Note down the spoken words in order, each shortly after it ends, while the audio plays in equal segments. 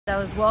I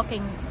was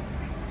walking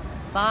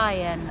by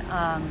and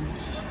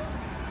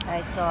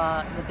I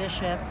saw the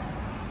bishop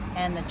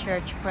and the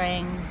church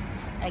praying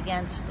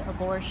against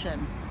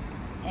abortion.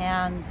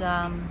 And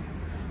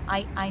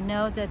I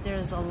know that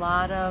there's a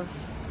lot of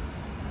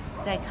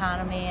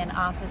dichotomy and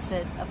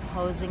opposite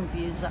opposing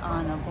views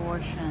on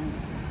abortion.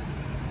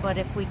 But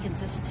if we can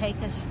just take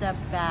a step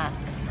back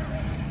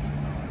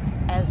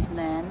as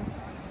men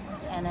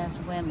and as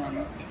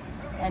women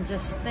and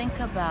just think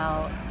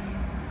about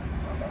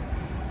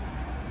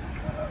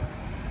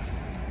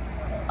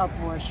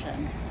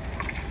abortion.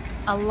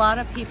 A lot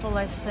of people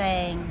are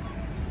saying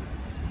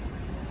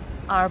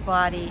our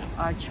body,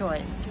 our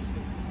choice.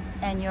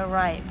 And you're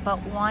right, but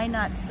why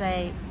not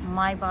say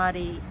my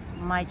body,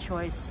 my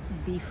choice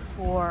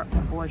before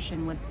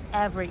abortion would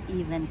ever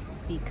even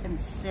be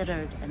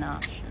considered an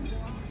option?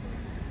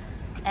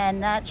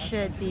 And that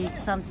should be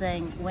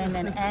something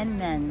women and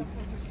men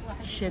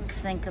should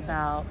think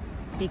about,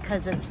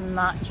 because it's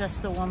not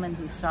just the woman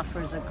who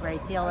suffers a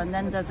great deal and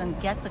then doesn't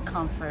get the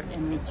comfort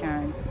in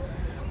return,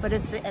 but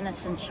it's the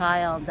innocent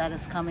child that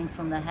is coming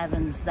from the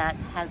heavens that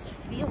has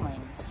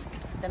feelings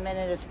the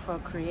minute it's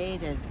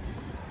procreated.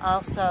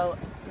 Also,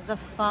 the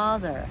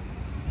father,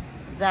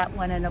 that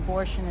when an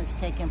abortion is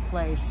taking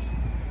place,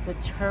 the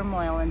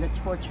turmoil and the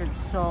tortured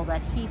soul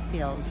that he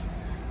feels,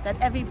 that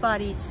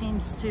everybody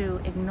seems to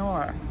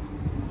ignore.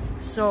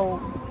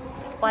 So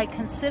by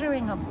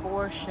considering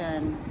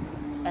abortion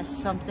as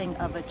something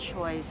of a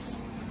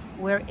choice,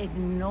 we're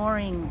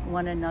ignoring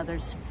one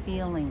another's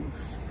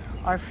feelings.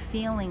 Our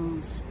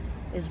feelings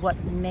is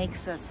what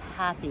makes us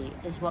happy,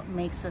 is what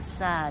makes us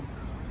sad.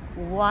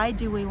 Why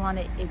do we want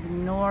to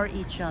ignore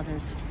each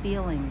other's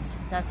feelings?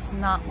 That's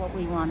not what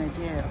we want to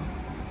do.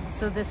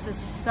 So this is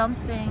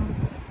something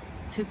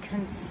to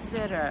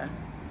consider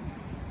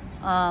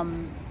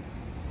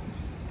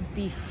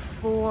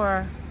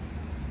before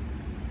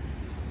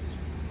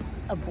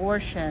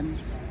abortion.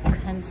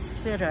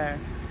 Consider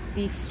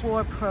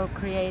before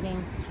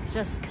procreating.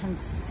 Just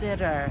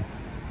consider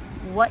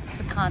what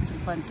the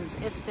consequences,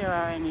 if there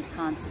are any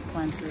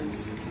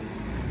consequences.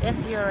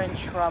 If you're in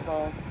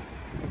trouble,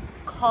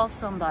 call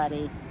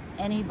somebody,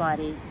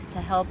 anybody, to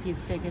help you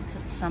figure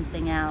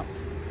something out.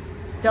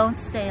 Don't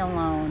stay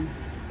alone.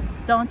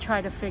 Don't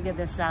try to figure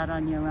this out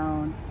on your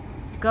own.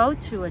 Go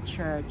to a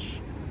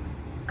church.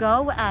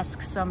 Go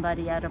ask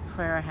somebody at a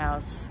prayer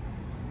house.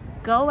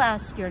 Go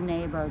ask your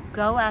neighbor.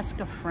 Go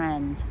ask a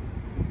friend.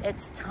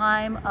 It's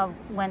time of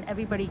when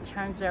everybody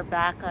turns their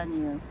back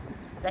on you,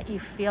 that you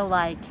feel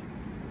like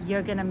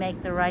you're gonna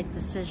make the right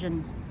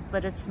decision,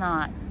 but it's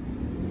not.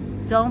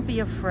 Don't be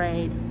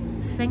afraid.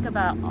 Think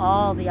about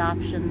all the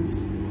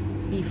options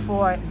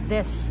before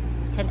this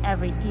can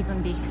ever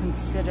even be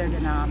considered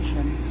an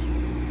option.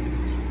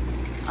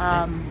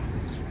 I'm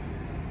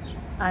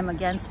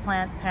against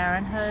Planned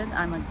Parenthood.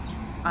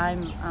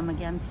 I'm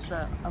against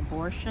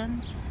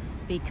abortion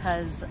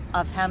because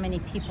of how many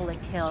people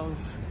it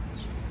kills.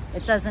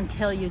 It doesn't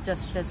kill you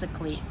just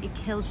physically. It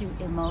kills you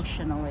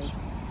emotionally.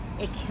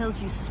 It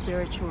kills you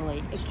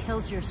spiritually. It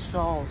kills your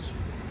soul.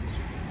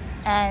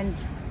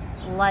 And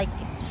like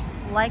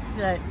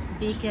the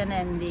deacon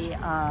and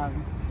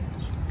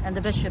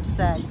the bishop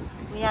said,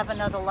 we have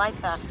another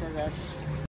life after this.